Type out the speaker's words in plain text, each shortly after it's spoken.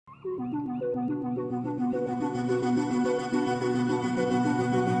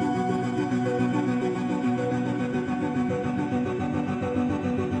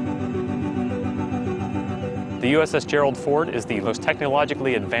The USS Gerald Ford is the most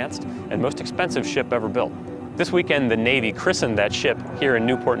technologically advanced and most expensive ship ever built. This weekend, the Navy christened that ship here in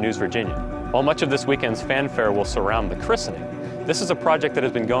Newport News, Virginia. While much of this weekend's fanfare will surround the christening, this is a project that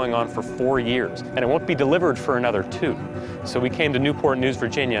has been going on for 4 years, and it won't be delivered for another 2. So we came to Newport News,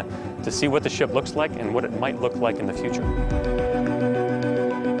 Virginia to see what the ship looks like and what it might look like in the future.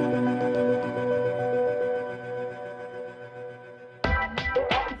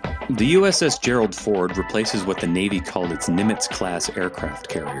 The USS Gerald Ford replaces what the Navy called its Nimitz-class aircraft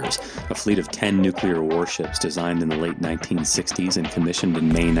carriers, a fleet of 10 nuclear warships designed in the late 1960s and commissioned in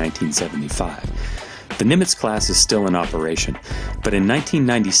May 1975. The Nimitz class is still in operation, but in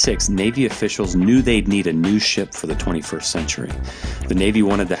 1996, Navy officials knew they'd need a new ship for the 21st century. The Navy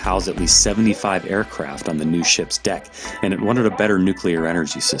wanted to house at least 75 aircraft on the new ship's deck, and it wanted a better nuclear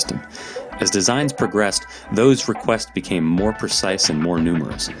energy system. As designs progressed, those requests became more precise and more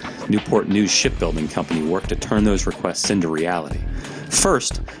numerous. Newport News Shipbuilding Company worked to turn those requests into reality.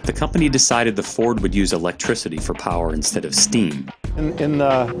 First, the company decided the Ford would use electricity for power instead of steam. In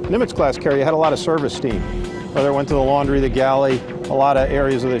the Nimitz class carrier, you had a lot of service steam. Whether it went to the laundry, the galley, a lot of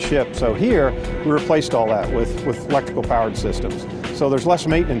areas of the ship. So here, we replaced all that with electrical powered systems. So there's less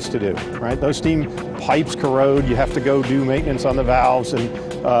maintenance to do, right? Those steam pipes corrode. You have to go do maintenance on the valves and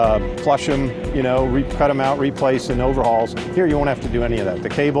flush them, cut them out, replace, and overhauls. Here, you won't have to do any of that. The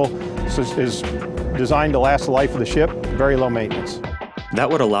cable is designed to last the life of the ship, very low maintenance. That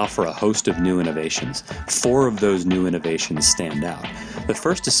would allow for a host of new innovations. 4 of those new innovations stand out. The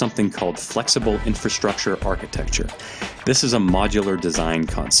first is something called flexible infrastructure architecture. This is a modular design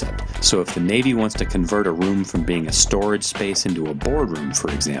concept, so if the Navy wants to convert a room from being a storage space into a boardroom,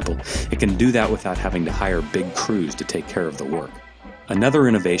 for example, it can do that without having to hire big crews to take care of the work. Another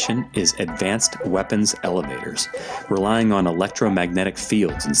innovation is advanced weapons elevators. Relying on electromagnetic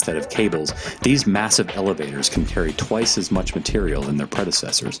fields instead of cables, these massive elevators can carry twice as much material than their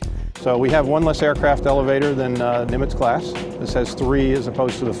predecessors. So we have 1 less aircraft elevator than Nimitz class. This has 3 as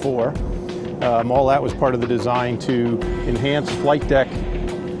opposed to the 4. All that was part of the design to enhance flight deck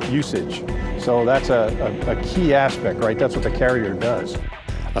usage. So that's a key aspect, right? That's what the carrier does.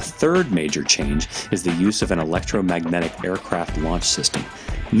 A third major change is the use of an electromagnetic aircraft launch system.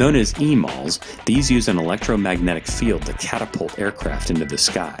 Known as EMALS, these use an electromagnetic field to catapult aircraft into the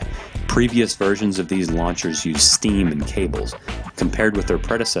sky. Previous versions of these launchers use steam and cables. Compared with their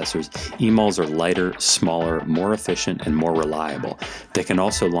predecessors, EMALS are lighter, smaller, more efficient, and more reliable. They can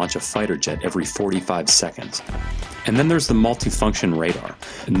also launch a fighter jet every 45 seconds. And then there's the multifunction radar.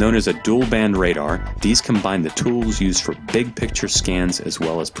 Known as a dual-band radar, these combine the tools used for big-picture scans as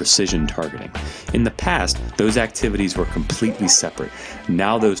well as precision targeting. In the past, those activities were completely separate.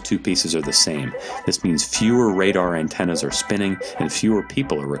 Now those 2 pieces are the same. This means fewer radar antennas are spinning and fewer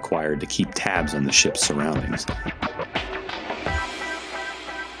people are required to keep tabs on the ship's surroundings.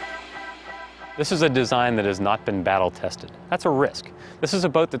 This is a design that has not been battle tested. That's a risk. This is a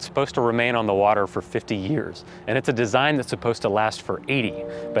boat that's supposed to remain on the water for 50 years, and it's a design that's supposed to last for 80,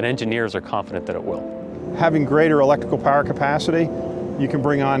 but engineers are confident that it will. Having greater electrical power capacity, you can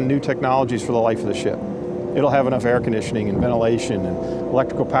bring on new technologies for the life of the ship. It'll have enough air conditioning and ventilation and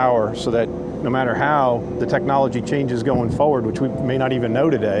electrical power so that no matter how the technology changes going forward, which we may not even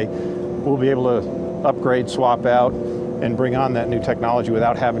know today, we'll be able to upgrade, swap out, and bring on that new technology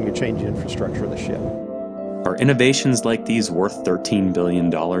without having to change the infrastructure of the ship. Are innovations like these worth $13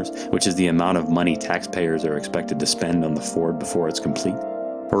 billion, which is the amount of money taxpayers are expected to spend on the Ford before it's complete?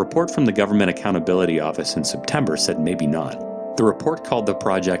 A report from the Government Accountability Office in September said maybe not. The report called the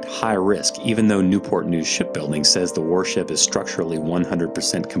project high risk, even though Newport News Shipbuilding says the warship is structurally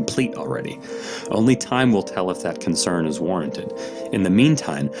 100% complete already. Only time will tell if that concern is warranted. In the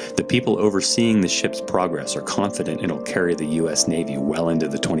meantime, the people overseeing the ship's progress are confident it'll carry the U.S. Navy well into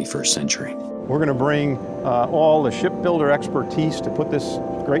the 21st century. We're going to bring all the shipbuilder expertise to put this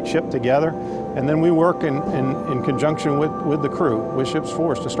great ship together, and then we work in conjunction with the crew, with Ship's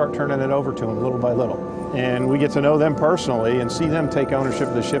Force, to start turning it over to them little by little. And we get to know them personally and see them take ownership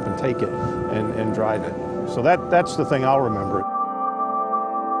of the ship and take it and drive it. So that's the thing I'll remember.